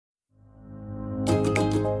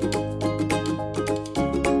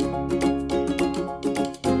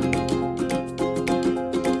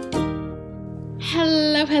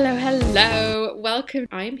welcome.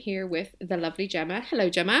 I'm here with the lovely Gemma. Hello,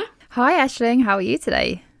 Gemma. Hi, Aisling. How are you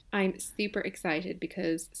today? I'm super excited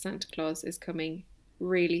because Santa Claus is coming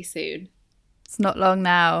really soon. It's not long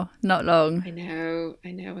now. Not long. I know.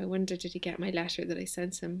 I wonder, did he get my letter that I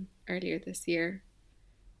sent him earlier this year?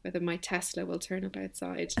 Whether my Tesla will turn up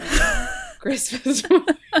outside Christmas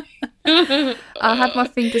morning. I'll have my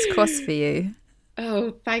fingers crossed for you.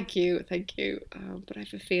 Oh, thank you. But I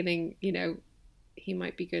have a feeling, he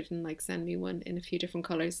might be good and send me one in a few different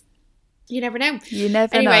colours. You never know. You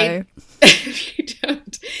never know. If you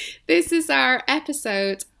don't. This is our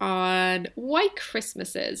episode on white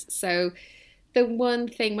Christmases. So the one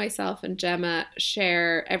thing myself and Gemma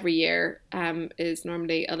share every year is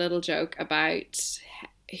normally a little joke about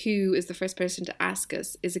who is the first person to ask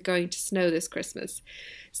us, is it going to snow this Christmas?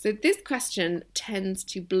 So this question tends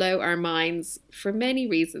to blow our minds for many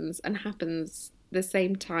reasons and happens the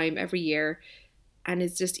same time every year and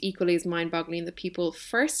is just equally as mind-boggling that people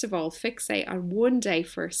first of all fixate on one day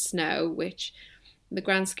for snow, which in the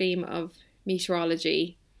grand scheme of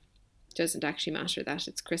meteorology doesn't actually matter that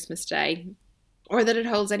it's Christmas Day or that it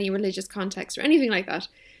holds any religious context or anything like that.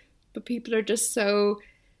 But people are just so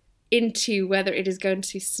into whether it is going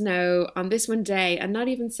to snow on this one day, and not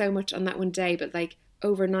even so much on that one day, but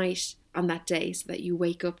overnight on that day, so that you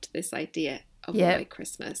wake up to this idea of a white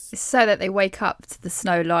Christmas. So that they wake up to the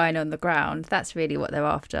snow lying on the ground. That's really what they're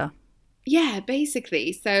after. Yeah,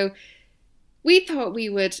 basically. So we thought we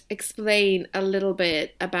would explain a little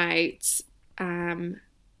bit about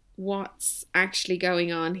what's actually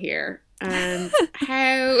going on here and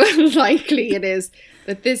how likely it is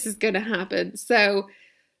that this is going to happen. So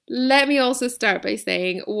let me also start by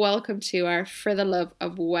saying welcome to our For the Love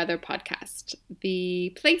of Weather podcast,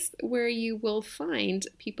 the place where you will find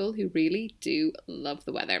people who really do love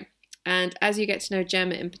the weather. And as you get to know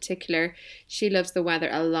Gemma in particular, she loves the weather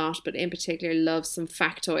a lot, but in particular loves some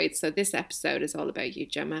factoids. So this episode is all about you,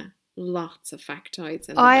 Gemma. Lots of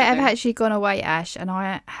factoids. I have actually gone away, Ash, and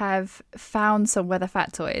I have found some weather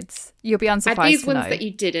factoids. You'll be unsurprised to know. Are these ones that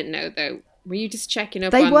you didn't know, though? Were you just checking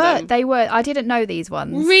up on them? They were. I didn't know these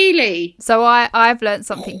ones. Really? So I've learnt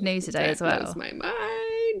something new today as well. That blows my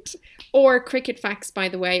mind. Or cricket facts, by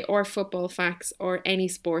the way, or football facts, or any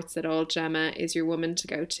sports at all. Gemma is your woman to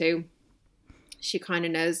go to. She kind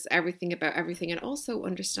of knows everything about everything and also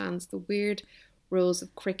understands the weird rules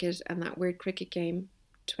of cricket and that weird cricket game,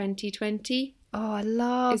 2020. Oh, I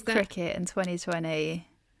love cricket in 2020.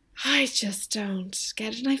 I just don't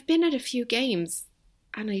get it. And I've been at a few games.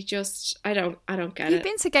 And I don't get it. You've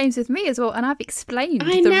been to games with me as well, and I've explained the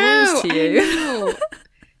rules to you. I know.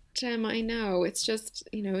 Gemma, I know. It's just,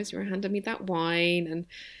 as you were handing me that wine, and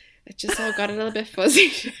it just all got a little bit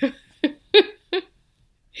fuzzy.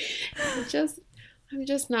 I'm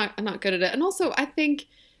just not good at it. And also, I think,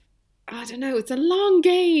 I don't know, it's a long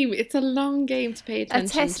game. It's a long game to pay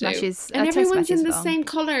attention to. And everyone's in the same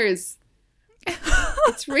colours.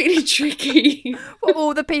 It's really tricky. Well,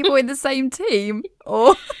 all the people in the same team,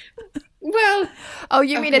 or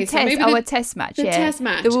you mean a test? So a test match. The test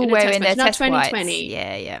match. They're all wearing their test 2020. Whites.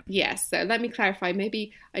 Yeah. Yes. So let me clarify.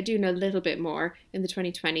 Maybe I do know a little bit more. In the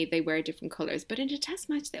 2020, they wear different colours, but in a test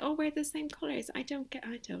match, they all wear the same colours. I don't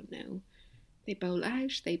know. They bowl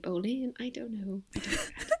out. They bowl in. I don't know.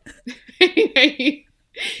 Anyway.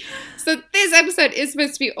 So this episode is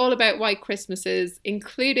supposed to be all about white Christmases,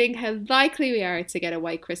 including how likely we are to get a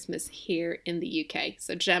white Christmas here in the UK.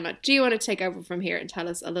 So Gemma, do you want to take over from here and tell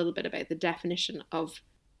us a little bit about the definition of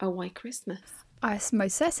a white Christmas? I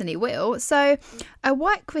most certainly will. So a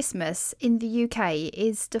white Christmas in the UK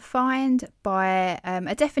is defined by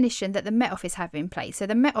a definition that the Met Office have in place. So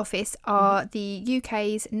the Met Office are the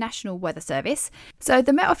UK's National Weather Service. So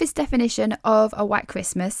the Met Office definition of a white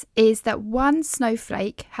Christmas is that one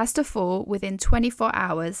snowflake has to fall within 24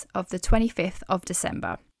 hours of the 25th of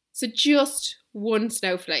December. So just one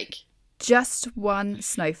snowflake? Just one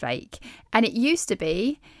snowflake. And it used to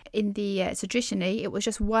be, traditionally, it was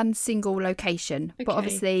just one single location. Okay. But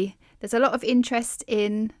obviously, there's a lot of interest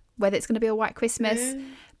in whether it's going to be a white Christmas. Yeah.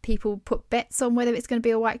 People put bets on whether it's going to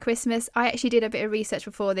be a white Christmas. I actually did a bit of research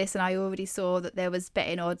before this, and I already saw that there was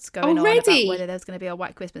betting odds going on about whether there's going to be a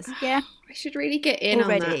white Christmas. Yeah. I should really get in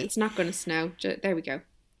already. On that. It's not going to snow. There we go.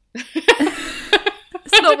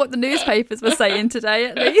 It's not what the newspapers were saying today,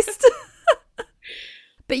 at least.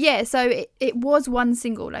 But yeah, so it was one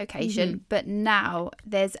single location, but now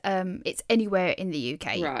there's it's anywhere in the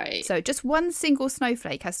UK. Right. So just one single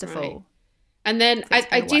snowflake has to fall. And then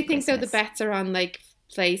I do think the bets are on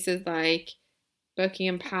places like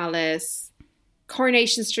Buckingham Palace.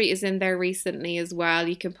 Coronation Street is in there recently as well.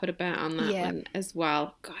 You can put a bet on that one as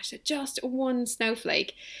well. Gosh, just one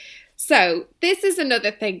snowflake. So this is another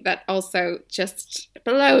thing that also just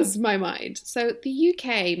blows my mind. So the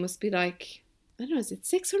UK must be like, I don't know, is it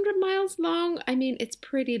 600 miles long? I mean, it's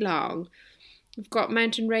pretty long. We've got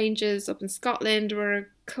mountain ranges up in Scotland. We're a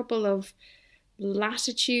couple of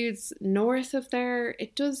latitudes north of there.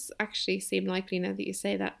 It does actually seem likely now that you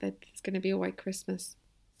say that it's going to be a white Christmas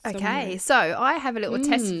somewhere. Okay, so I have a little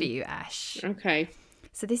test for you, Ash. Okay.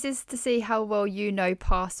 So this is to see how well you know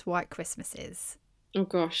past white Christmases. Oh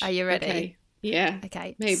gosh. Are you ready? Okay. Yeah.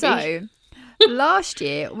 Okay. Maybe. So last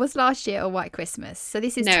year a white Christmas? So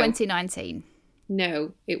this is 2019.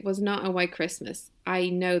 No, it was not a white Christmas. I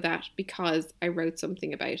know that because I wrote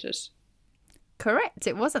something about it. Correct.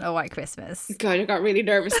 It wasn't a white Christmas. God, I got really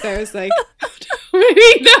nervous there. I was like,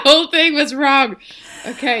 maybe the whole thing was wrong.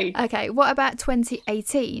 Okay. Okay. What about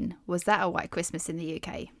 2018? Was that a white Christmas in the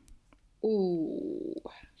UK? Ooh.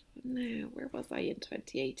 No, where was I in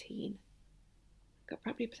 2018? I could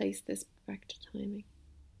probably place this back to timing.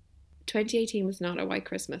 2018 was not a white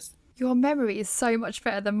Christmas. Your memory is so much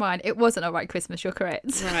better than mine. It wasn't a white Christmas. You're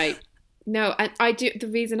correct. Right. No, and I do. The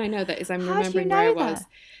reason I know that is I'm remembering where I was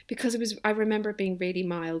because it was. I remember it being really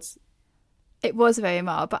mild. It was very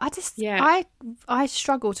mild, but I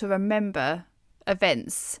struggle to remember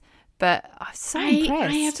events. But I'm so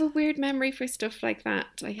impressed. I have a weird memory for stuff like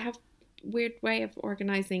that. I have a weird way of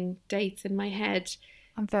organising dates in my head.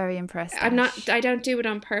 I'm very impressed. I don't do it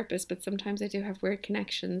on purpose, but sometimes I do have weird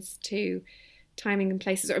connections to timing and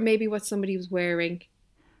places, or maybe what somebody was wearing.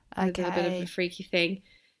 Okay. A bit of a freaky thing.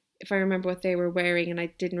 If I remember what they were wearing and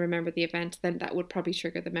I didn't remember the event, then that would probably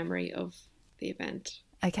trigger the memory of the event.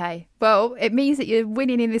 Okay. Well, it means that you're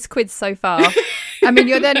winning in this quiz so far. I mean,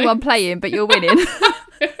 you're the only one playing, but you're winning.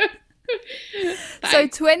 So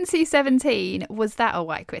 2017, was that a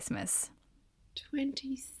white Christmas?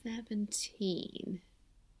 2017.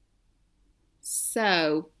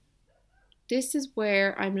 So this is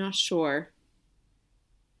where I'm not sure.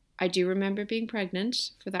 I do remember being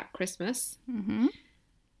pregnant for that Christmas. Mm-hmm.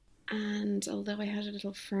 And although I had a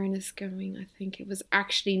little furnace going, I think it was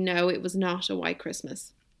it was not a white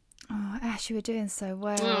Christmas. Oh, Ash, you were doing so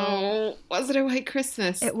well. Oh, was it a white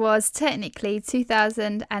Christmas? It was technically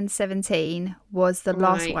 2017 was the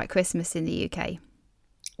last white Christmas in the UK.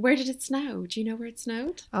 Where did it snow? Do you know where it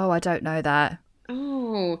snowed? Oh, I don't know that.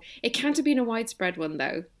 Oh, it can't have been a widespread one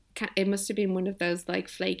though. It must have been one of those like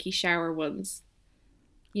flaky shower ones.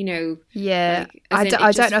 You know. Yeah, like, I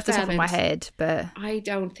don't know off the top of my head, but I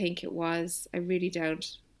don't think it was. I really don't.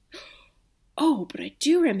 Oh, but I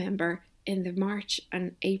do remember in the March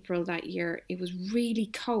and April that year, it was really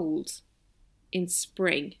cold in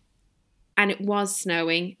spring, and it was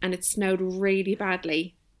snowing, and it snowed really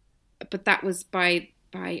badly. But that was by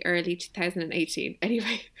early 2018.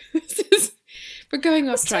 Anyway, we're going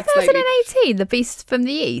off track. 2018, the Beast from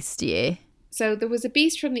the East year. So there was a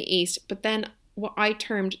Beast from the East, but then what I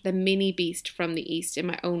termed the mini Beast from the East in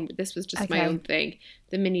my own, this was just my own thing.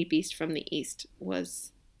 The mini Beast from the East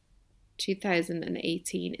was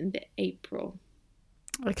 2018 in the April.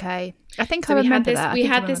 Okay. I think I remember that. We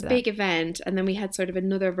had this big event, and then we had sort of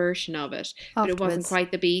another version of it. But it wasn't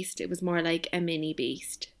quite the Beast. It was more like a mini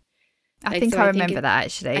Beast. I think I remember that,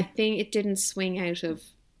 actually. I think it didn't swing out of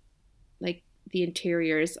like the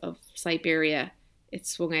interiors of Siberia. It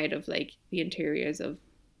swung out of like the interiors of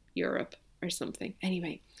Europe or something.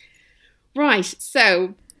 Anyway. Right.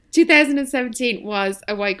 So 2017 was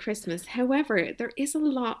a white Christmas. However, there is a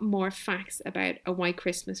lot more facts about a white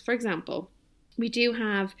Christmas. For example, we do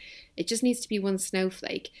have, it just needs to be one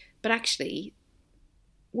snowflake. But actually,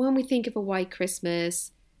 when we think of a white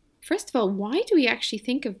Christmas, first of all, why do we actually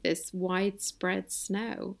think of this widespread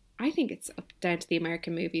snow? I think it's up down to the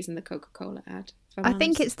American movies and the Coca-Cola ad. I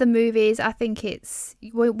think it's the movies. I think it's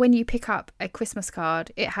when you pick up a Christmas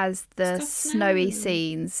card, it has the snowy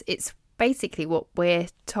scenes. It's basically what we're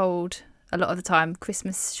told a lot of the time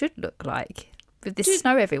Christmas should look like, with this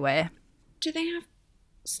snow everywhere. Do they have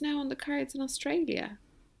snow on the cards in Australia?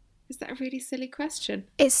 Is that a really silly question?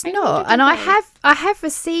 It's not. And I have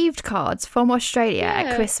received cards from Australia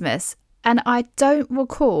at Christmas, and I don't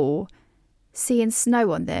recall seeing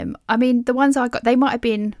snow on them. I mean, the ones I got, they might have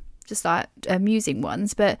been just like amusing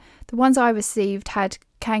ones, but the ones I received had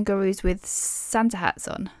kangaroos with Santa hats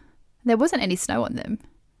on. There wasn't any snow on them.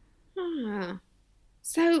 Ah.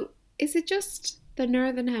 So is it just the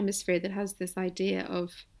Northern Hemisphere that has this idea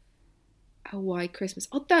of a white Christmas?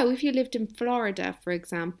 Although if you lived in Florida, for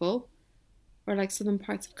example, or like southern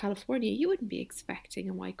parts of California, you wouldn't be expecting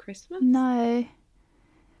a white Christmas. No.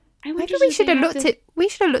 Maybe we should have looked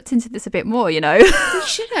into this a bit more, you know. We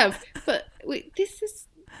should have, but this is...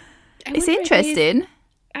 It's interesting.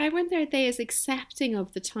 I wonder, are they as accepting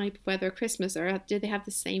of the type of weather at Christmas, or do they have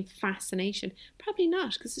the same fascination? Probably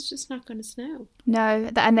not, because it's just not going to snow. No,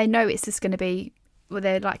 and they know it's just going to be, well,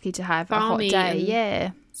 they're likely to have Balmy a hot day. and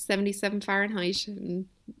Yeah. 77 Fahrenheit and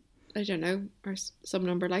I don't know, or some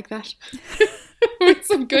number like that. With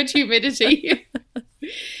some good humidity.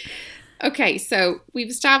 Okay, so we've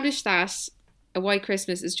established that a white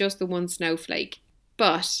Christmas is just the one snowflake.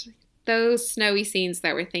 But those snowy scenes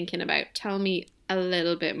that we're thinking about, tell me a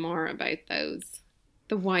little bit more about those.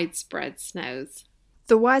 The widespread snows.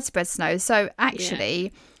 The widespread snow. So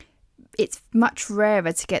actually, it's much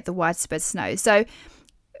rarer to get the widespread snow. So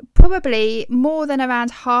probably more than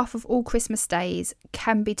around half of all Christmas days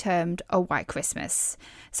can be termed a white Christmas.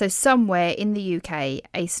 So somewhere in the UK,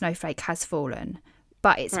 a snowflake has fallen.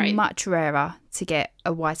 But it's much rarer to get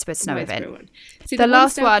a widespread snow event. See, the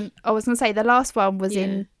last one, I was going to say, the last one was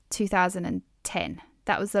in 2010.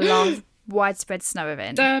 That was the last widespread snow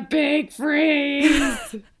event. The big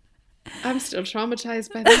freeze. I'm still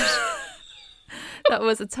traumatized by that. That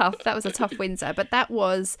was a tough winter, but that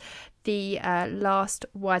was the last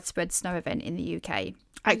widespread snow event in the UK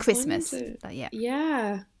at Christmas.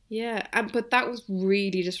 Yeah. But that was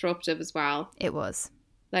really disruptive as well. It was.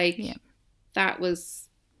 That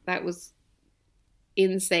was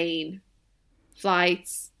insane.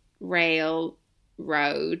 Flights, rail,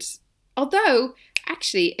 road. Although,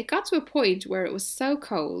 actually, it got to a point where it was so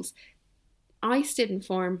cold, ice didn't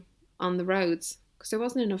form on the roads because there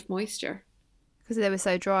wasn't enough moisture. Because they were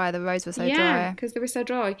so dry, the roads were so dry. Yeah, because they were so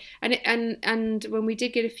dry. And when we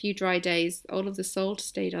did get a few dry days, all of the salt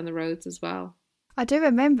stayed on the roads as well. I do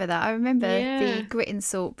remember that. I remember the grit and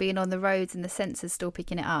salt being on the roads and the sensors still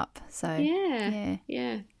picking it up. So yeah.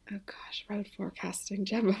 Oh gosh, road forecasting,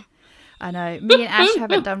 Gemma. I know. Me and Ash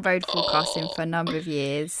haven't done road forecasting for a number of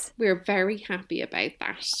years. We're very happy about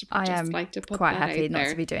that. I am quite happy not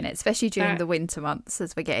to be doing it, especially during the winter months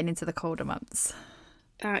as we're getting into the colder months.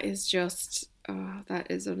 That is just... Oh,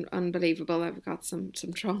 that is unbelievable. I've got some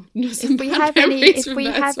trauma. If we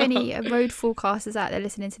have any road forecasters out there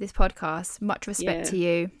listening to this podcast, much respect to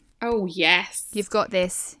you. Oh, yes. You've got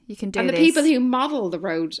this. You can do this. And the people who model the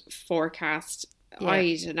road forecast,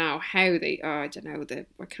 I don't know how they... I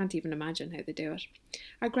can't even imagine how they do it.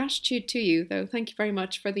 Our gratitude to you, though. Thank you very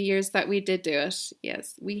much for the years that we did do it.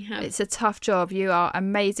 Yes, we have. It's a tough job. You are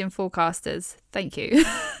amazing forecasters. Thank you.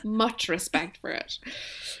 Much respect for it.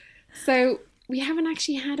 So... we haven't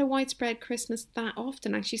actually had a widespread Christmas that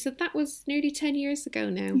often, actually. So that was nearly 10 years ago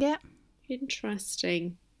now. Yeah.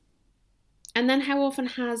 Interesting. And then how often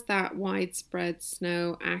has that widespread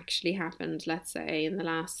snow actually happened, let's say, in the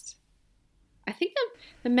last... I think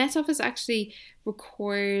the Met Office actually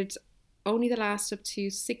record only the last up to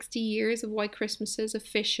 60 years of white Christmases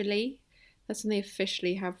officially. That's when they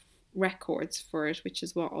officially have records for it, which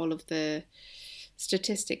is what all of the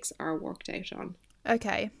statistics are worked out on.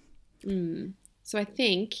 Okay. So I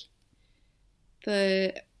think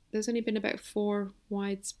there's only been about 4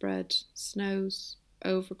 widespread snows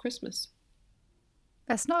over Christmas.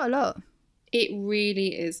 That's not a lot. It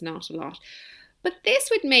really is not a lot. But this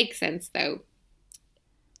would make sense though,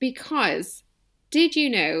 because did you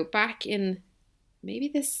know back in maybe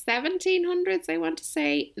the 1700s, I want to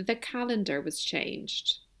say, the calendar was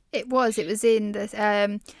changed? It was in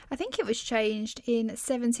the, I think it was changed in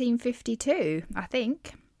 1752, I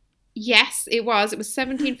think. Yes, it was. It was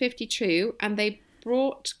 1752, and they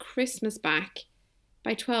brought Christmas back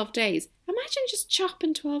by 12 days. Imagine just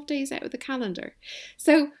chopping 12 days out of the calendar.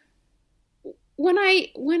 So when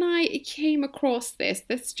I came across this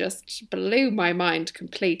just blew my mind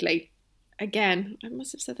completely. Again, I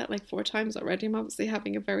must have said that like 4 times already. I'm obviously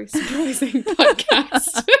having a very surprising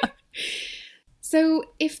podcast. So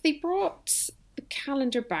if they brought the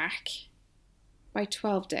calendar back by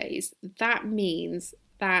 12 days, that means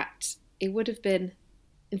that it would have been,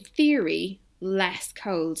 in theory, less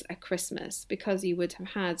cold at Christmas, because you would have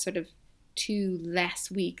had sort of 2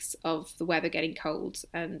 less weeks of the weather getting cold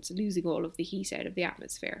and losing all of the heat out of the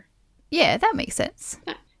atmosphere. Yeah, that makes sense.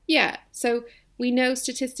 Yeah, so we know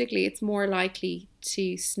statistically it's more likely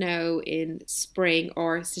to snow in spring,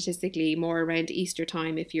 or statistically more around Easter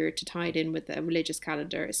time if you're to tie it in with a religious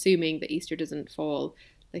calendar, assuming that Easter doesn't fall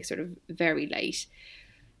like sort of very late.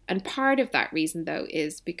 And part of that reason, though,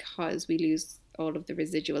 is because we lose all of the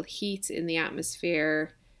residual heat in the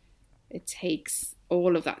atmosphere. It takes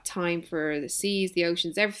all of that time for the seas, the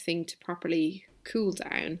oceans, everything to properly cool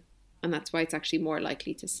down. And that's why it's actually more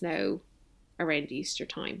likely to snow around Easter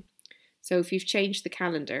time. So if you've changed the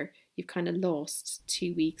calendar, you've kind of lost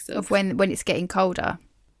 2 weeks of when it's getting colder.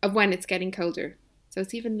 Of when it's getting colder. So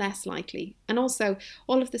it's even less likely. And also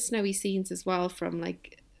all of the snowy scenes as well from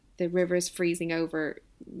like the rivers freezing over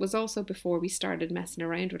was also before we started messing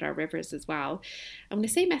around with our rivers as well. And when I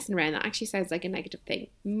say messing around, that actually sounds like a negative thing.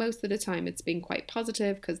 Most of the time it's been quite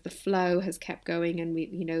positive because the flow has kept going, and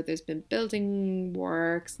we, you know, there's been building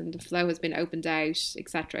works and the flow has been opened out,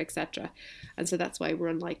 etc., etc. And so that's why we're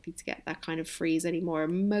unlikely to get that kind of freeze anymore.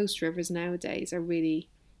 Most rivers nowadays are really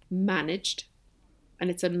managed,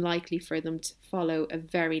 and it's unlikely for them to follow a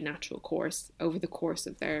very natural course over the course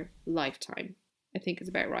of their lifetime. I think is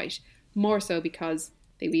about right. More so because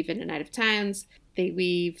they weave in and out of towns, they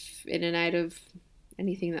weave in and out of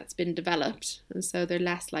anything that's been developed, and so they're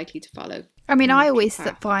less likely to follow. I mean, I always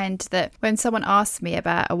find that when someone asks me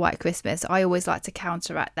about a white Christmas, I always like to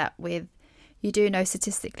counteract that with, you do know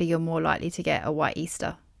statistically you're more likely to get a white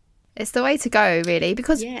Easter. It's the way to go, really,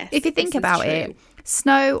 because if you think about it,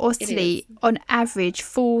 snow or sleet on average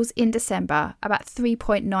falls in December about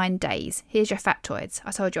 3.9 days. Here's your factoids.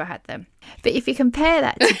 I told you I had them. But if you compare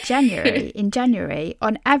that to January, in January,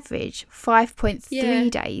 on average, 5.3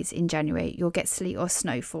 days in January, you'll get sleet or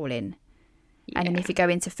snow falling. Yeah. And then if you go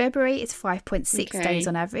into February, it's 5.6 days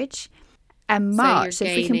on average. And March, so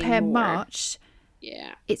if we compare more. March,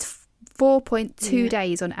 it's 4.2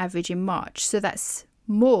 days on average in March. So that's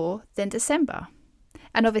more than December.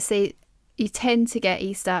 And obviously you tend to get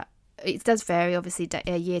Easter, it does vary obviously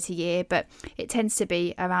year to year, but it tends to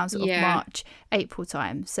be around sort of March, April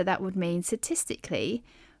time. So that would mean statistically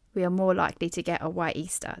we are more likely to get a white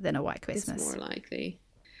Easter than a white Christmas. It's more likely.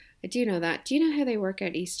 I do know that. Do you know how they work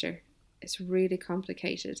out Easter? It's really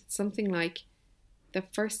complicated. It's something like the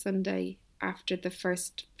first Sunday after the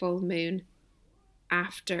first full moon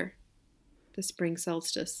after the spring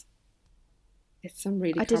solstice. It's some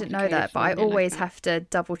really I didn't know that, but I always have to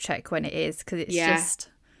double check when it is, because it's just...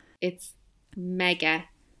 It's mega,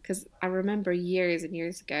 because I remember years and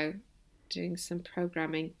years ago doing some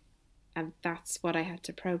programming, and that's what I had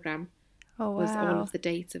to program. Oh, wow. Was all of the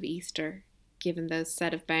dates of Easter, given those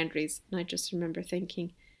set of boundaries. And I just remember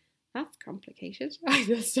thinking, that's complicated. I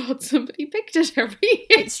just thought somebody picked it every year.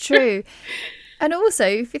 It's true. And also,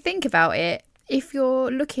 if you think about it, if you're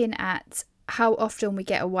looking at how often we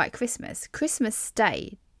get a white Christmas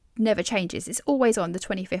Day never changes. It's always on the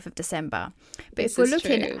 25th of December. But if we're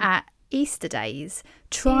looking at Easter days,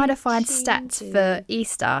 trying to find stats for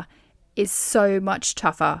Easter is so much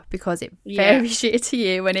tougher because it varies year to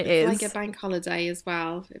year when it's like a bank holiday as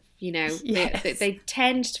well. You know, they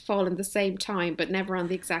tend to fall in the same time, but never on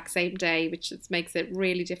the exact same day, which just makes it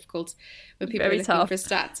really difficult when people are looking for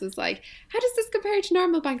stats. It's like, how does this compare to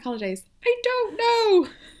normal bank holidays? I don't know.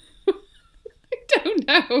 I don't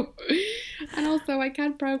know. And also, I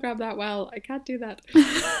can't program that well. I can't do that.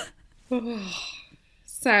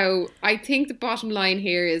 So I think the bottom line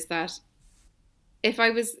here is that if I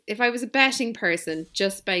was a betting person,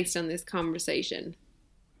 just based on this conversation,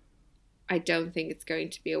 I don't think it's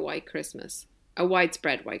going to be a white Christmas, a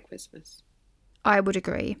widespread white Christmas. I would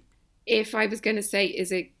agree. If I was going to say,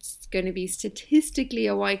 is it going to be statistically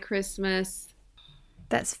a white Christmas?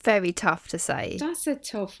 That's very tough to say. That's a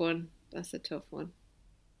tough one. I'm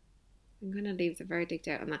going to leave the verdict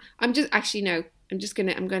out on that. I'm going to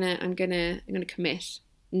commit.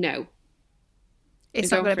 No.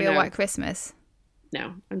 It's not going to be a white Christmas.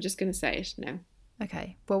 No, I'm just going to say it. No.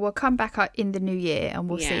 Okay. Well, we'll come back in the new year and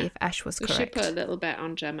we'll see if Ash was correct. We should put a little bet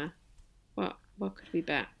on Gemma. What could we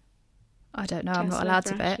bet? I don't know. I'm not allowed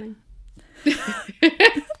to bet.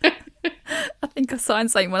 I think I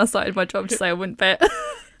signed something when I started my job to say I wouldn't bet.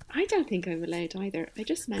 I don't think I'm allowed either. I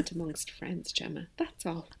just meant amongst friends, Gemma. That's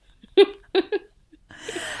all.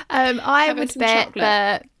 I would bet chocolate?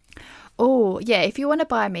 That... Oh, yeah. If you want to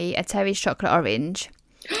buy me a Terry's chocolate orange,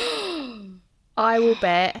 I will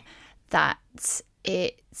bet that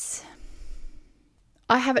it's...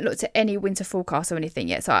 I haven't looked at any winter forecast or anything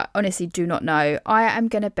yet, so I honestly do not know. I am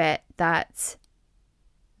going to bet that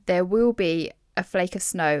there will be a flake of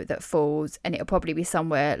snow that falls, and it'll probably be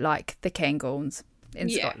somewhere like the Cairngorms in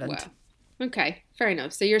Scotland. Well, okay, fair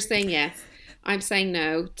enough. So you're saying yes. I'm saying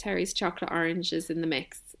no. Terry's chocolate orange is in the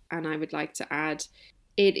mix, and I would like to add,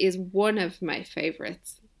 it is one of my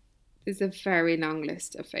favourites. There's a very long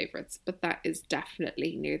list of favourites, but that is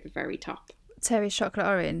definitely near the very top. Terry's chocolate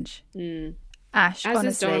orange. Ash, as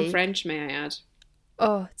honestly, is Dawn French, may I add.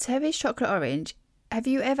 Oh, Terry's chocolate orange. Have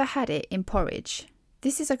you ever had it in porridge?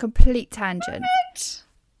 This is a complete tangent. What?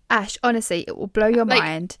 Ash, honestly, it will blow your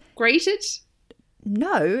mind. Grated?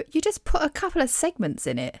 No, you just put a couple of segments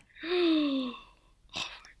in it. And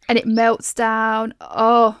it melts down.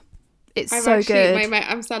 Oh, it's so good.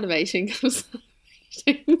 I'm salivating.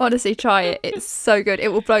 Honestly, try it. It's so good.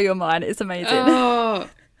 It will blow your mind. It's amazing. Oh,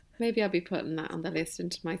 Maybe I'll be putting that on the list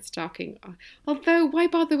into my stocking. Although, why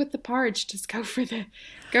bother with the porridge? Just go for the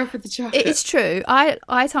chocolate. It's true.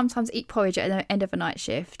 I sometimes eat porridge at the end of a night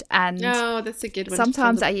shift, and that's a good one.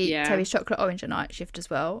 Sometimes I eat Terry's chocolate orange on a night shift as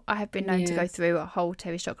well. I have been known to go through a whole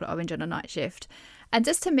Terry's chocolate orange on a night shift, and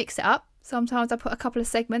just to mix it up, sometimes I put a couple of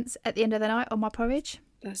segments at the end of the night on my porridge.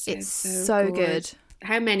 It's so good.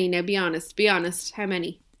 How many? Now, be honest. How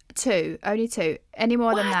many? 2, only 2. Any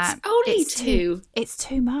more than that, only 2. It's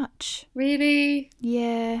too much. Really?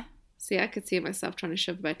 Yeah. See, I could see myself trying to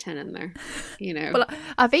shove about 10 in there. You know. Well,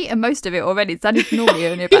 I've eaten most of it already. It's only normally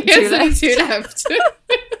only about 2 left. 2 left.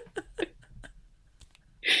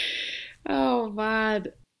 Oh man.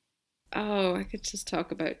 Oh, I could just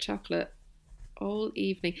talk about chocolate all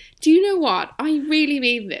evening. Do you know what? I really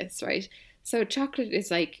mean this, right? So chocolate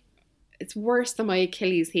is like, it's worse than my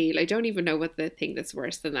Achilles heel. I don't even know what the thing that's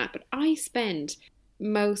worse than that. But I spend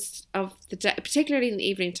most of the day, particularly in the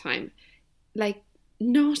evening time, like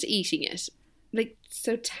not eating it. Like,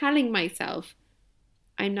 so telling myself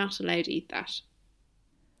I'm not allowed to eat that.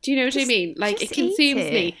 Do you know what I mean? Like, it consumes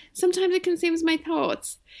me. Sometimes it consumes my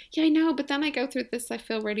thoughts. Yeah, I know. But then I go through this, I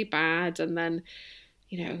feel really bad. And then,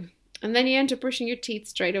 you know, and then you end up brushing your teeth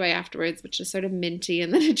straight away afterwards, which is sort of minty,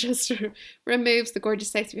 and then it just removes the gorgeous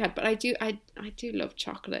taste we had. But I do love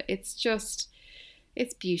chocolate. It's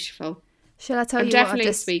beautiful. Shall I tell I'm you definitely what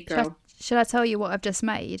I've just, a sweet girl. Shall I tell you what I've just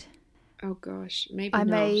made? Oh gosh, maybe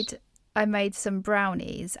I made some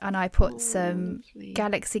brownies, and I put some lovely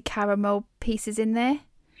Galaxy caramel pieces in there.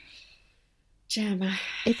 Gemma,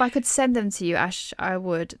 if I could send them to you, Ash, I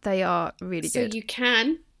would. They are really good. So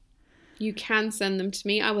you can send them to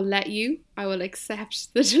me. I will let you. I will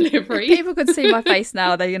accept the delivery. If people could see my face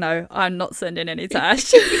now, they, I'm not sending any to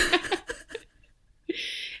Ash.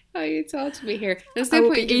 Oh, you talk to me here. There's I no will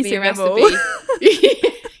point be in giving me a eating them recipe.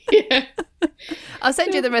 Yeah. I'll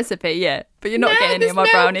send you the recipe, yeah, but you're not getting any of my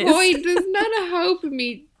brownies. There's not a hope of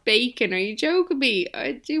me baking. Are you joking me?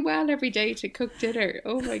 I do well every day to cook dinner.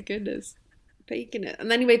 Oh my goodness. Baking it.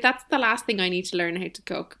 And anyway, that's the last thing I need to learn how to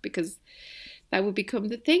cook, because that would become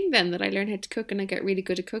the thing then, that I learn how to cook and I get really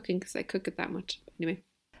good at cooking because I cook it that much. Anyway.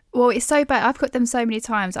 Well, it's so bad. I've cooked them so many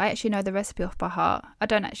times. I actually know the recipe off by heart. I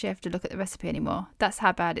don't actually have to look at the recipe anymore. That's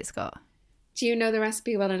how bad it's got. Do you know the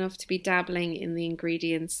recipe well enough to be dabbling in the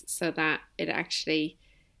ingredients so that it actually,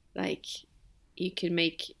 like, you can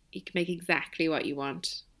make exactly what you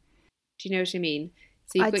want? Do you know what I mean?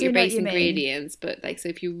 So you've got your base ingredients, but like, so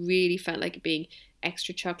if you really felt like it being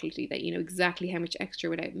extra chocolatey, that you know exactly how much extra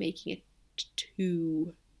without making it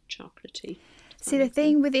too chocolatey. See, the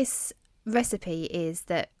thing with this recipe is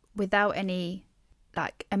that without any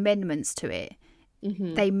like amendments to it,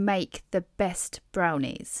 they make the best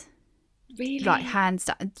brownies. Really? Like hands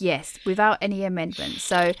down, yes, without any amendments.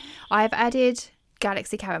 So I've added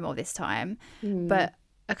Galaxy caramel this time, but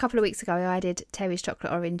a couple of weeks ago I added Terry's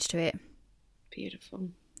chocolate orange to it. Beautiful.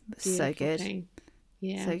 So good. Thing.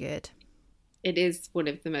 Yeah. So good. It is one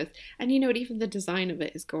of the most, and you know what, even the design of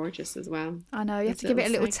it is gorgeous as well. I know, you have to give it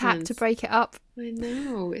a little tap to break it up. I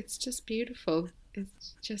know, it's just beautiful.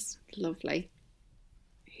 It's just lovely.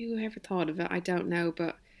 Whoever thought of it, I don't know,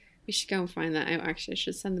 but we should go and find that out. Actually, I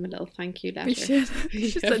should send them a little thank you letter. We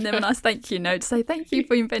should send them a nice thank you note to say thank you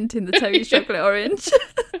for inventing the Terry's chocolate orange.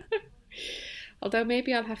 Although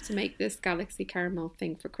maybe I'll have to make this Galaxy caramel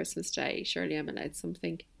thing for Christmas Day. Surely I'm allowed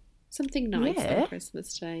something nice on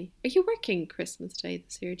Christmas Day. Are you working Christmas Day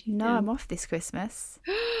this year? No, I'm off this Christmas.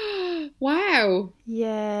 Wow.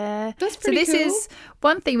 Yeah. That's pretty cool. So this is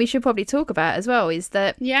one thing we should probably talk about as well, is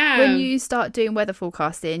that when you start doing weather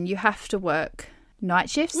forecasting, you have to work night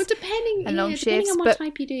shifts. Well, depending on what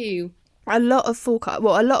type you do. A lot of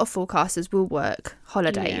forecasters will work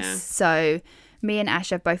holidays. Yeah. So me and Ash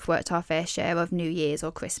have both worked our fair share of New Year's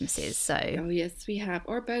or Christmases. So oh yes, we have,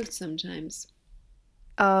 or both sometimes.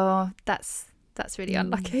 Oh, that's really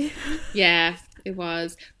unlucky. Yeah, it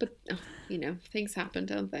was. But things happen,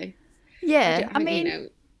 don't they? Yeah, I mean,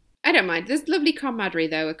 I don't mind. There's lovely camaraderie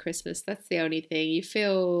though at Christmas. That's the only thing. You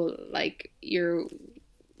feel like you're,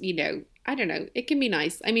 I don't know. It can be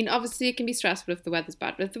nice. I mean, obviously it can be stressful if the weather's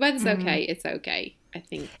bad, but if the weather's okay, it's okay, I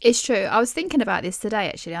think. It's true. I was thinking about this today,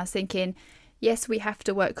 actually. I was thinking, yes, we have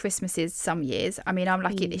to work Christmases some years. I mean, I'm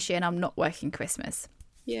lucky this year and I'm not working Christmas.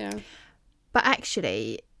 Yeah. But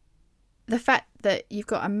actually, the fact that you've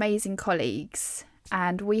got amazing colleagues,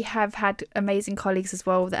 and we have had amazing colleagues as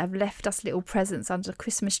well that have left us little presents under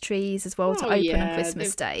Christmas trees as well to open on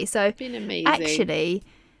Christmas Day. So been amazing. Actually,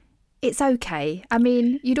 it's okay. I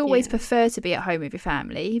mean, you'd always prefer to be at home with your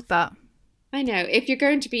family, but I know if you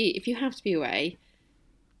have to be away,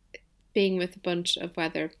 being with a bunch of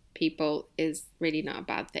weather people is really not a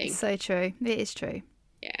bad thing. So true. It is true.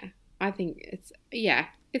 Yeah, I think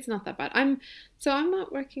it's not that bad. I'm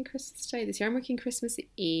not working Christmas Day this year. I'm working Christmas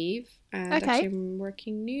Eve, and Okay. actually I'm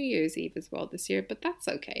working New Year's Eve as well this year. But that's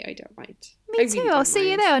okay. I don't mind. Me too. I'll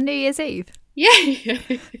see you there on New Year's Eve. Yeah.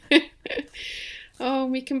 Oh,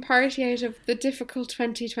 we can party out of the difficult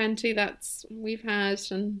 2020 that's we've had,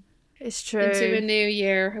 and It's true. into a new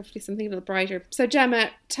year. Hopefully something a little brighter. So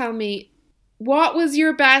Gemma, tell me, what was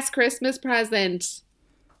your best Christmas present?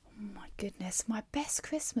 Oh my goodness, my best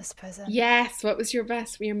Christmas present. Yes, what was your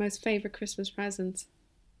most favourite Christmas present?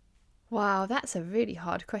 Wow, that's a really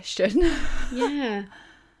hard question. Yeah.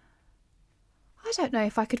 I don't know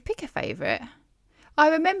if I could pick a favourite. I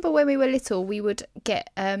remember when we were little, we would get,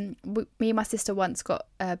 me and my sister once got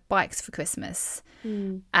bikes for Christmas,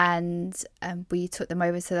 and we took them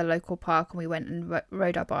over to the local park and we went and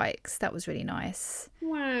rode our bikes. That was really nice.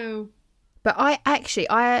 Wow. But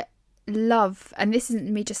I love, and this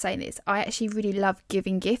isn't me just saying this, I actually really love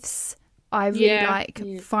giving gifts. I really like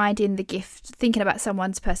finding the gift, thinking about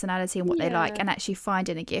someone's personality and what they like, and actually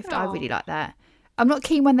finding a gift. I really like that. I'm not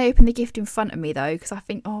keen when they open the gift in front of me though, because I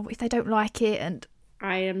think, oh, if they don't like it, and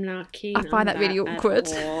I am not keen. I find that really awkward.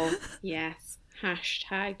 Yes.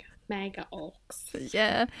 Hashtag mega orcs.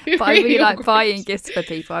 Yeah, but I really like buying gifts for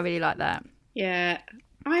people. I really like that. Yeah.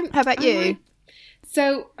 How about you?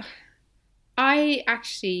 So I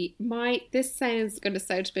actually, this sounds going to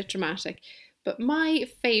sound a bit dramatic, but my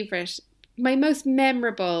most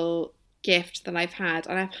memorable gift that I've had,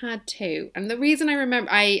 and I've had two, and the reason I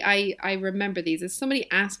remember these is somebody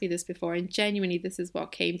asked me this before, and genuinely this is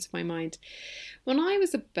what came to my mind. When I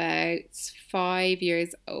was about 5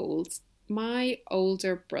 years old, my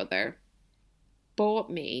older brother bought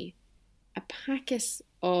me a packet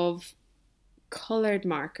of coloured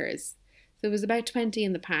markers. So there was about 20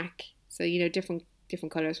 in the pack. So, different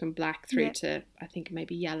colours from black through to, I think,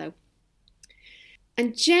 maybe yellow.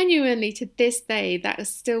 And genuinely, to this day, that is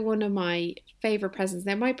still one of my favourite presents.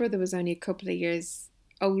 Now, my brother was only a couple of years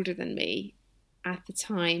older than me at the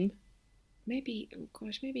time. Maybe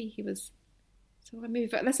he was...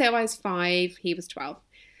 let's say I was 5, he was 12.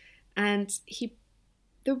 And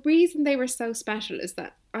the reason they were so special is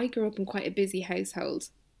that I grew up in quite a busy household.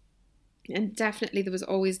 And definitely there was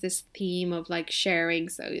always this theme of like sharing.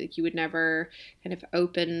 So like you would never kind of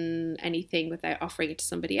open anything without offering it to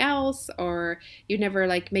somebody else, or you'd never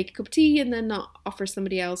like make a cup of tea and then not offer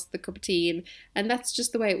somebody else the cup of tea. And that's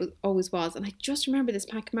just the way it always was. And I just remember this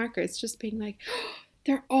pack of markers just being like, oh,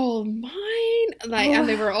 they're all mine. And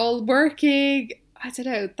they were all working. I don't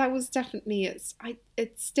know. That was definitely it's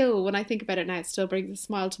still, when I think about it now, it still brings a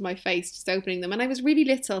smile to my face just opening them. And I was really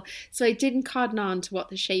little, so I didn't cotton on to what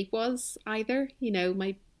the shape was either.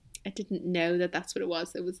 I didn't know that that's what it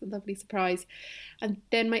was. It was a lovely surprise. And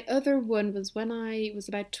then my other one was when I was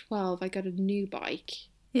about 12. I got a new bike.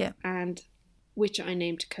 Yeah. And which I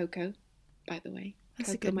named Coco, by the way.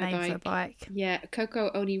 That's Coco, a good name for a bike. Yeah,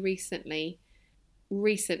 Coco only recently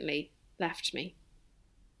left me.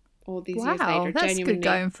 All these years later. That's good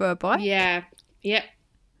going for a bike. Yeah. It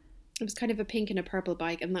was kind of a pink and a purple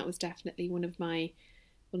bike, and that was definitely one of my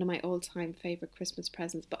all-time favourite Christmas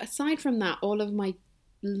presents. But aside from that, all of my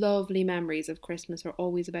lovely memories of Christmas are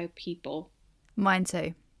always about people. Mine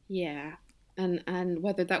too. Yeah. And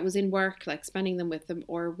whether that was in work, like spending them with them,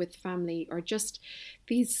 or with family, or just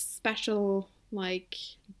these special like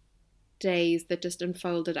days that just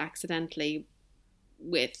unfolded accidentally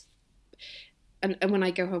with... And when I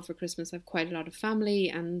go home for Christmas, I have quite a lot of family,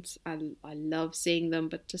 and I love seeing them,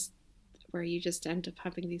 but just where you just end up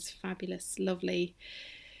having these fabulous, lovely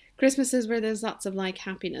Christmases where there's lots of like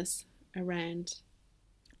happiness around.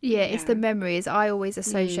 Yeah, it's the memories. I always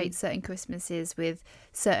associate certain Christmases with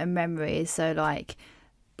certain memories. So like,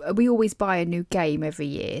 we always buy a new game every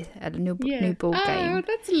year, a new board game. Oh,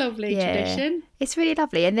 that's a lovely tradition. It's really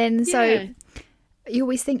lovely. And then so you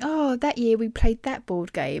always think, oh, that year we played that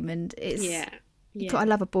board game, and it's I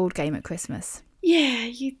love a board game at Christmas. Yeah,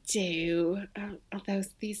 you do. Although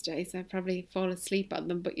these days I probably fall asleep on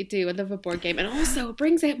them, but you do. I love a board game. And also it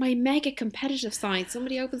brings out my mega competitive side.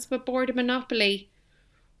 Somebody opens up a board of Monopoly.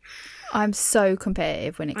 I'm so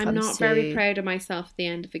competitive when it comes to... I'm not very proud of myself at the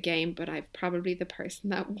end of a game, but I'm probably the person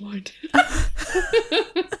that would.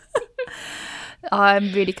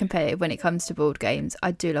 I'm really competitive when it comes to board games.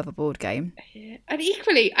 I do love a board game. Yeah. And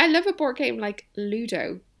equally, I love a board game like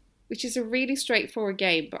Ludo, which is a really straightforward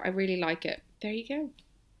game, but I really like it. There you go.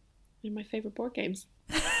 They're my favourite board games.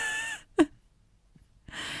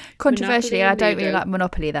 Controversially, I don't really like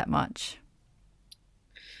Monopoly that much.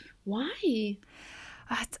 Why?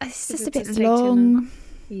 It's just a bit long.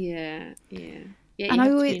 Yeah, yeah. Yeah, And you I have to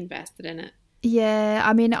be always, invested in it. yeah,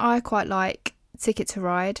 I mean, I quite like Ticket to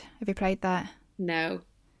Ride. Have you played that? No.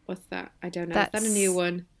 What's that? I don't know. Is that a new That's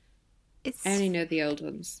one? I it's only know the old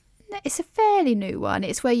ones. it's a fairly new one.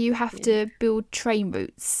 It's where you have Yeah. to build train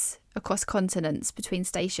routes across continents between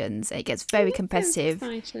stations. It gets Oh, very that sounds competitive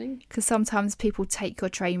exciting. because sometimes people take your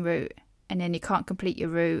train route and then you can't complete your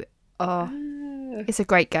route. Oh, Oh, it's a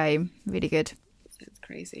great game. Really good. sounds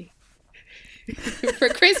crazy. For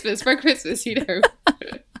Christmas, you know.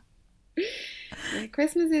 Yeah,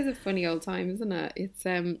 Christmas is a funny old time, isn't it? It's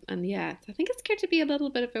and yeah, I think it's going to be a little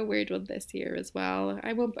bit of a weird one this year as well.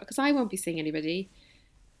 I won't be seeing anybody.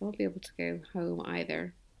 I won't be able to go home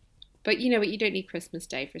either. But you know what? You don't need Christmas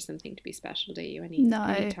Day for something to be special, do you? Any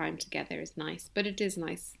No. time together is nice, but it is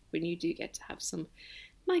nice when you do get to have some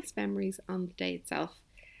nice memories on the day itself.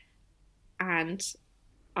 And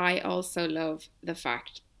I also love the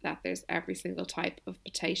fact that there's every single type of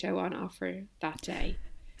potato on offer that day.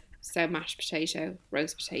 So mashed potato,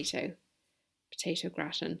 roast potato, potato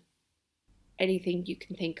gratin, anything you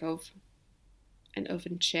can think of, an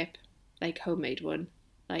oven chip, like homemade one,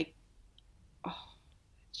 like oh,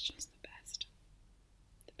 it's just the best.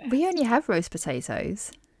 The We only best. have roast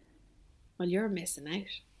potatoes. Well, you're missing out.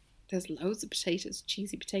 There's loads of potatoes,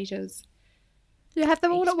 cheesy potatoes, You have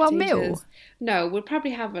them all baked at one meal. potatoes. No, we'll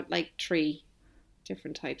probably have like three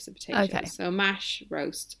different types of Okay, potatoes. So mash,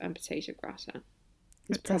 roast, and potato gratin.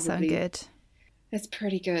 It's that does sound probably good. it's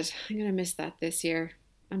pretty good. I'm gonna miss that this year.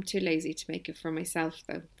 I'm too lazy to make it for myself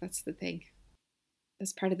though. That's the thing.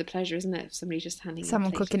 That's part of the pleasure, isn't it? If somebody just handing you a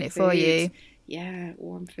Someone plate cooking of it for food. you. Yeah,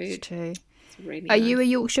 warm It's food. true. It's really Are you a nice.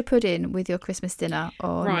 Yorkshire pudding with your Christmas dinner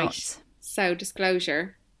or Right. not? So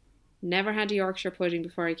disclosure. Never had a Yorkshire pudding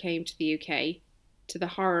before I came to the UK, to the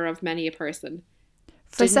horror of many a person.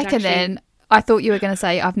 For a Didn't second, actually. then I thought you were going to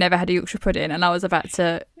say I've never had a Yorkshire pudding, and I was about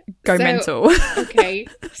to go So, mental. okay,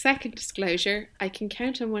 second disclosure. I can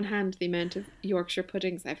count on one hand the amount of Yorkshire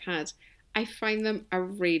puddings I've had. I find them a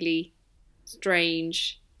really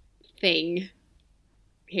strange thing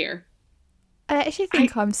here. I actually I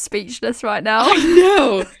think I'm speechless right now. I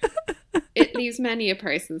know. It leaves many a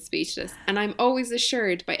person speechless. And I'm always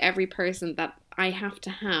assured by every person that I have to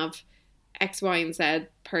have X, Y, and Z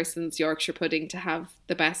person's Yorkshire pudding to have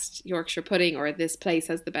the best Yorkshire pudding, or this place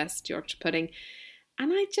has the best Yorkshire pudding.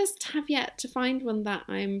 And I just have yet to find one that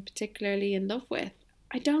I'm particularly in love with.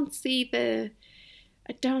 I don't see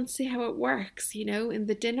I don't see how it works, you know, in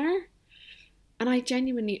the dinner. And I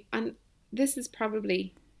genuinely, and this is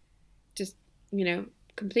probably just, you know,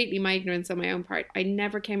 completely my ignorance on my own part. I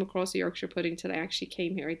never came across a Yorkshire pudding till I actually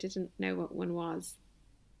came here. I didn't know what one was.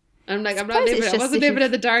 I'm like, Suppose it's I just wasn't if living in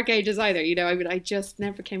you've the dark ages either, you know. I mean, I just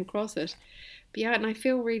never came across it. But yeah, and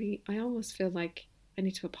I almost feel like I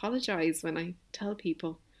need to apologise when I tell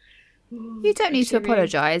people. Oh, You don't need to actually,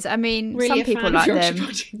 apologise. I mean, really some a people fan of like Yorkshire them,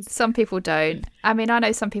 puddings. some people don't. I mean, I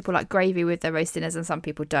know some people like gravy with their roast dinners and some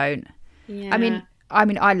people don't. I Yeah, mean,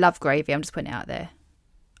 I love gravy. I'm just putting it out there.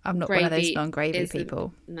 I'm not one of those gravy non-gravy isn't.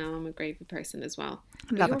 people. No, I'm a gravy person as well. I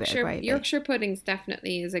But love a bit of gravy. Yorkshire puddings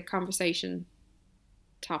definitely is a conversation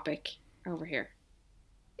topic over here.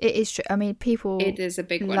 It is true. I mean, It people is a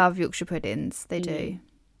big one. love Yorkshire puddings. They do.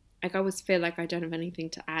 Like, I always feel like I don't have anything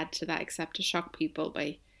to add to that except to shock people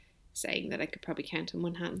by saying that I could probably count on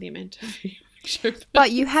one hand the amount of Yorkshire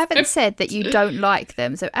But you puddings. haven't said that you don't like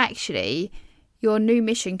them. So actually, your new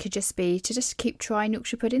mission could just be to just keep trying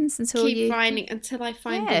Yorkshire puddings until Keep you finding until I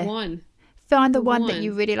find Yeah. the one. find the The one that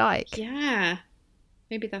you one. really like. Yeah.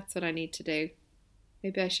 Maybe that's what I need to do.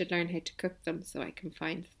 Maybe I should learn how to cook them so I can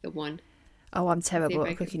find the one. Oh, I'm terrible I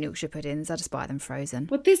at can- cooking Yorkshire puddings. I just buy them frozen.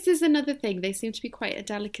 But this is another thing. They seem to be quite a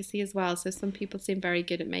delicacy as well. So some people seem very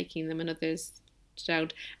good at making them and others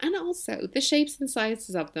don't. And also, the shapes and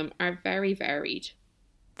sizes of them are very varied.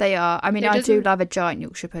 They are. I mean, There I do doesn't- love a giant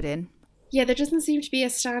Yorkshire pudding. Yeah, there doesn't seem to be a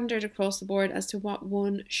standard across the board as to what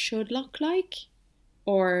one should look like,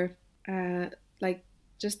 or like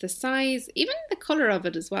just the size, even the colour of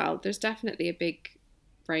it as well. There's definitely a big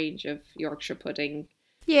range of Yorkshire pudding.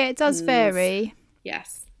 Yeah, it does vary.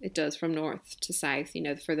 Yes, it does from north to south. You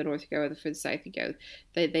know, the further north you go or the further south you go,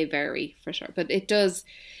 they vary for sure. But it does.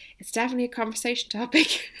 It's definitely a conversation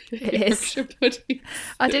topic. It is. Yorkshire pudding.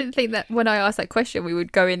 I didn't think that when I asked that question, we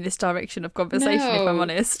would go in this direction of conversation, if I'm No.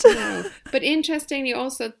 honest. No. But interestingly,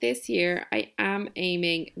 also this year, I am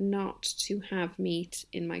aiming not to have meat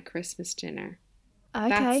in my Christmas dinner. Okay.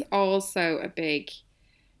 That's also a big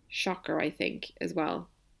shocker, I think, as well.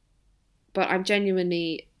 But I'm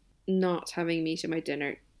genuinely not having meat in my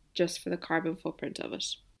dinner just for the carbon footprint of it.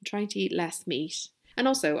 I'm trying to eat less meat. And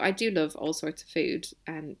also, I do love all sorts of food.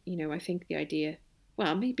 And, you know, I think the idea,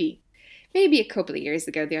 well, maybe a couple of years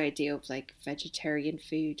ago, the idea of like vegetarian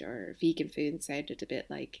food or vegan food sounded a bit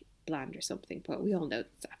like bland or something, but we all know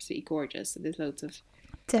it's absolutely gorgeous, and there's loads of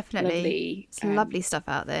Definitely. lovely, It's lovely stuff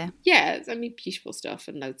out there. yeah, I mean, beautiful stuff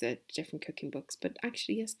and loads of different cooking books. But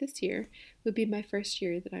actually, yes, this year will be my first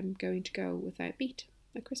year that I'm going to go without meat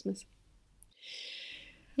at Christmas.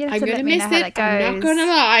 You'll have I'm to going to let me miss know how it. that goes. I'm not going to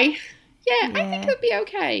lie. Yeah, I think Yeah. it'll be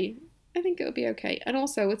okay. I think it'll be okay. And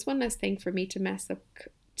also, it's one less thing for me to mess up,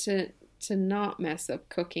 to not mess up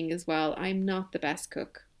cooking as well. I'm not the best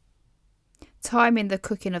cook. Timing the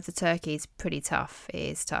cooking of the turkey is pretty tough. It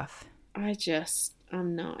is tough.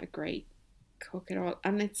 I'm not a great cook at all.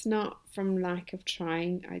 And it's not from lack of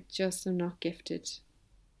trying. I just am not gifted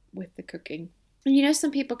with the cooking. And you know,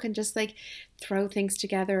 some people can just like throw things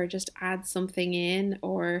together or just add something in,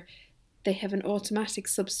 or they have an automatic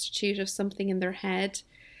substitute of something in their head.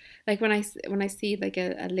 Like when I see like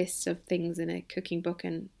a list of things in a cooking book,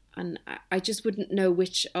 and I just wouldn't know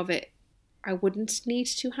which of it I wouldn't need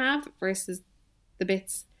to have versus the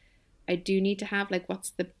bits I do need to have. Like,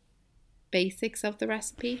 what's the basics of the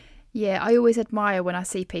recipe? Yeah, I always admire when I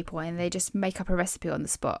see people and they just make up a recipe on the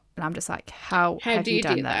spot, and I'm just like, how have do you you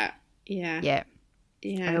done do that? Yeah. Yeah, I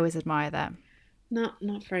Yeah. always admire that.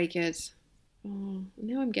 Not very good. Oh,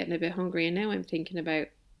 now I'm getting a bit hungry, and now I'm thinking about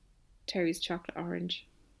Terry's chocolate orange.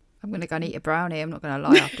 I'm going to go and eat a brownie. I'm not going to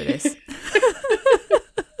lie after this.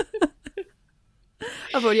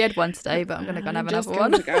 I've already had one today, but I'm going to go and have another one.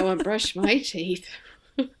 I'm just going to go and brush my teeth.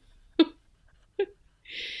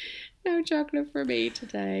 No chocolate for me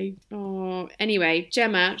today. Oh, anyway,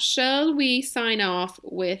 Gemma, shall we sign off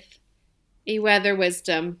with a weather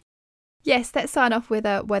wisdom? Yes, let's sign off with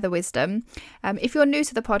a weather wisdom. If you're new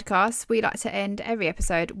to the podcast, we like to end every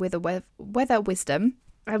episode with a weather wisdom.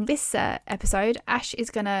 And this episode, Ash is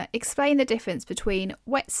going to explain the difference between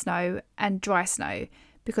wet snow and dry snow.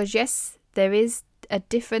 Because yes, there is a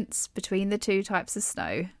difference between the two types of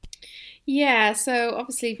snow. Yeah, so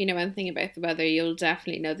obviously if you know anything about the weather, you'll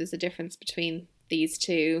definitely know there's a difference between these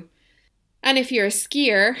two. And if you're a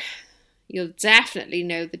skier, you'll definitely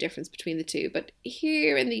know the difference between the two. But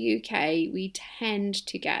here in the UK, we tend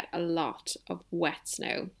to get a lot of wet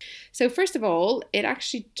snow. So first of all, it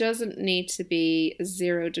actually doesn't need to be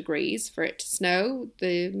 0 degrees for it to snow.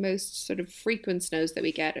 The most sort of frequent snows that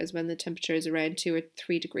we get is when the temperature is around 2 or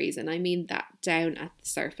 3 degrees. And I mean that down at the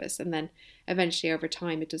surface. And then eventually over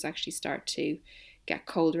time, it does actually start to get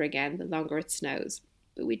colder again the longer it snows.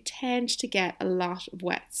 But we tend to get a lot of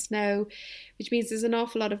wet snow, which means there's an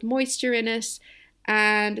awful lot of moisture in it,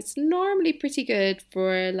 and it's normally pretty good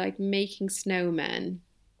for like making snowmen.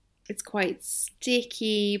 It's quite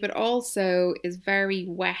sticky, but also is very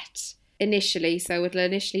wet initially, so it'll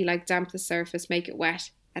initially like damp the surface, make it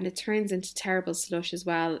wet, and it turns into terrible slush as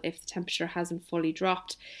well if the temperature hasn't fully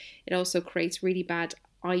dropped. It also creates really bad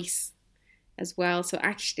ice as well, so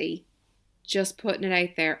actually, just putting it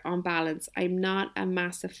out there on balance, I'm not a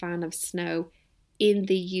massive fan of snow in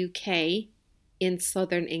the UK, in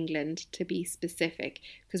southern England to be specific,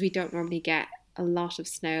 because we don't normally get a lot of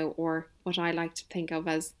snow, or what I like to think of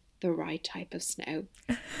as the right type of snow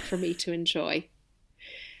for me to enjoy.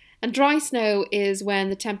 And dry snow is when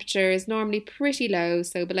the temperature is normally pretty low,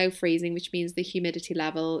 so below freezing, which means the humidity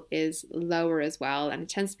level is lower as well, and it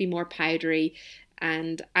tends to be more powdery.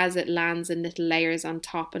 And as it lands in little layers on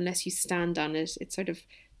top, unless you stand on it, it sort of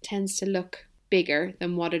tends to look bigger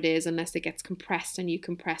than what it is unless it gets compressed and you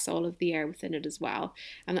compress all of the air within it as well.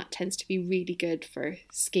 And that tends to be really good for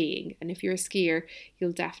skiing. And if you're a skier,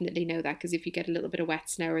 you'll definitely know that, because if you get a little bit of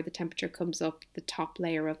wet snow or the temperature comes up, the top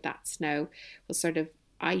layer of that snow will sort of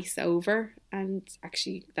ice over. And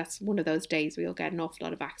actually, that's one of those days where you'll get an awful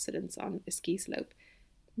lot of accidents on a ski slope.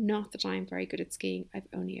 Not that I'm very good at skiing. I've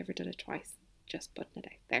only ever done it twice. Just putting it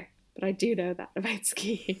out there, but I do know that about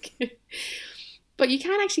skiing. But you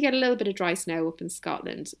can actually get a little bit of dry snow up in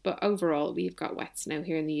Scotland, but overall we've got wet snow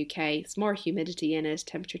here in the UK. It's more humidity in it,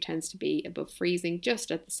 temperature tends to be above freezing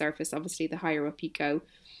just at the surface. Obviously the higher up you go,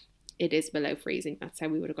 it is below freezing. That's how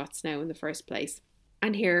we would have got snow in the first place.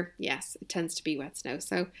 And here, yes, it tends to be wet snow.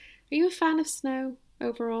 So are you a fan of snow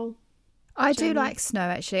overall? I do like snow,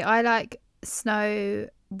 actually. I like snow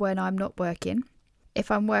when I'm not working. If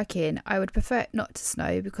I'm working, I would prefer it not to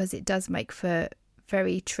snow, because it does make for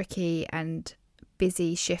very tricky and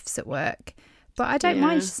busy shifts at work. But I don't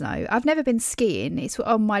mind snow. I've never been skiing. It's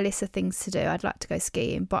on my list of things to do. I'd like to go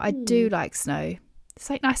skiing, but I do like snow. It's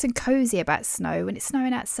like nice and cozy about snow. When it's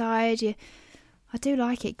snowing outside, I do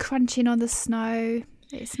like it crunching on the snow.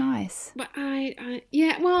 It's nice. But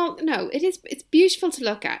it's beautiful to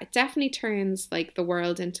look at. It definitely turns like the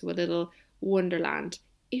world into a little wonderland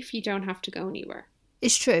if you don't have to go anywhere.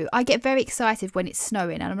 It's true. I get very excited when it's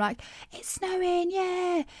snowing and I'm like, it's snowing,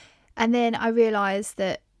 yeah. And then I realise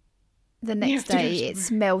that the next day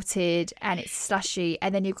it's melted and it's slushy,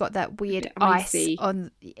 and then you've got that weird ice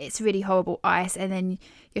on. It's really horrible ice, and then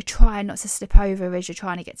you're trying not to slip over as you're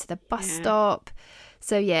trying to get to the bus stop.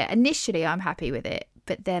 So yeah, initially I'm happy with it,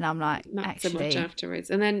 but then I'm like, not actually, so much afterwards.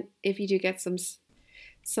 And then if you do get some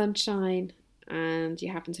sunshine and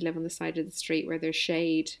you happen to live on the side of the street where there's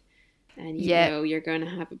shade, and you know you're going to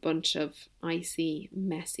have a bunch of icy,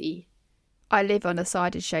 messy. I live on the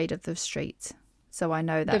side and shade of the street, so I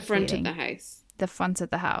know that the front feeling. Of the house. The front of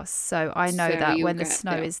the house. So I know that when the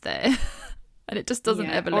snow is there, and it just doesn't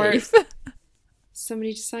ever leave.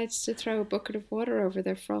 Somebody decides to throw a bucket of water over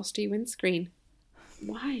their frosty windscreen.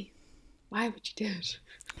 Why? Why would you do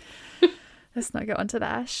it? Let's not get onto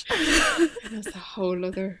that, Ash. That's a whole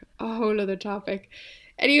other topic.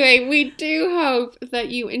 Anyway, we do hope that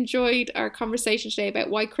you enjoyed our conversation today about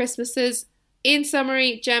white Christmases. In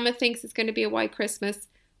summary, Gemma thinks it's going to be a white Christmas.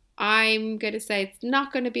 I'm going to say it's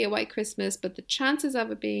not going to be a white Christmas, but the chances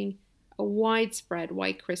of it being a widespread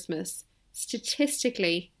white Christmas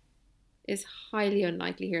statistically is highly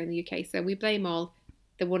unlikely here in the UK. So we blame all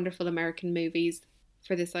the wonderful American movies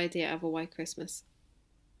for this idea of a white Christmas.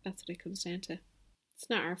 That's what it comes down to. It's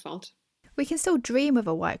not our fault. We can still dream of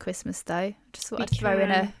a white Christmas, though. Just thought I'd throw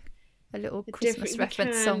in a little Christmas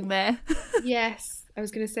reference song there. Yes. I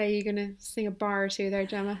was going to say, you're going to sing a bar or two there,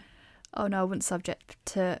 Gemma. Oh no, I wouldn't subject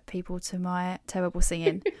people to my terrible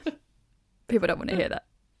singing. People don't want to hear that.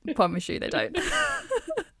 I promise you they don't.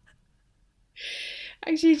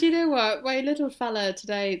 Actually, do you know what? My little fella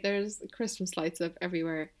today, there's Christmas lights up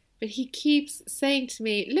everywhere. But he keeps saying to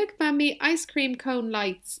me, look, Mammy, ice cream cone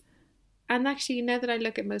lights. And actually, now that I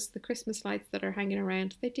look at most of the Christmas lights that are hanging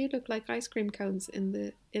around, they do look like ice cream cones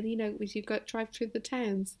as you've got drive through the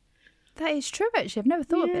towns. That is true, actually. I've never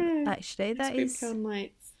thought of it, actually. Ice cream cone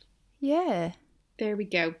lights. Yeah. There we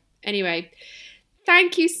go. Anyway,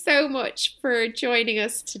 thank you so much for joining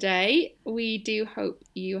us today. We do hope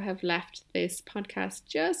you have left this podcast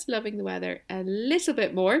just loving the weather a little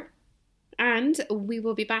bit more. And we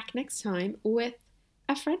will be back next time with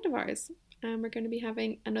a friend of ours. And we're going to be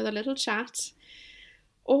having another little chat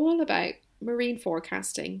all about marine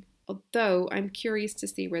forecasting. Although I'm curious to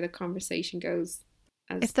see where the conversation goes.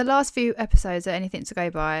 If the last few episodes are anything to go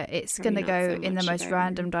by, it's going to go in the most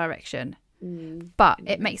random direction. But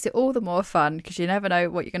it makes it all the more fun because you never know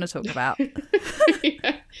what you're going to talk about.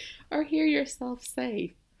 Yeah. Or hear yourself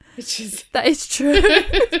say. That is true.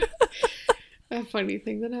 A funny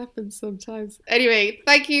thing that happens sometimes. Anyway,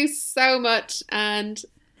 thank you so much and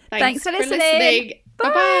thanks for listening.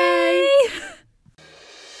 Bye.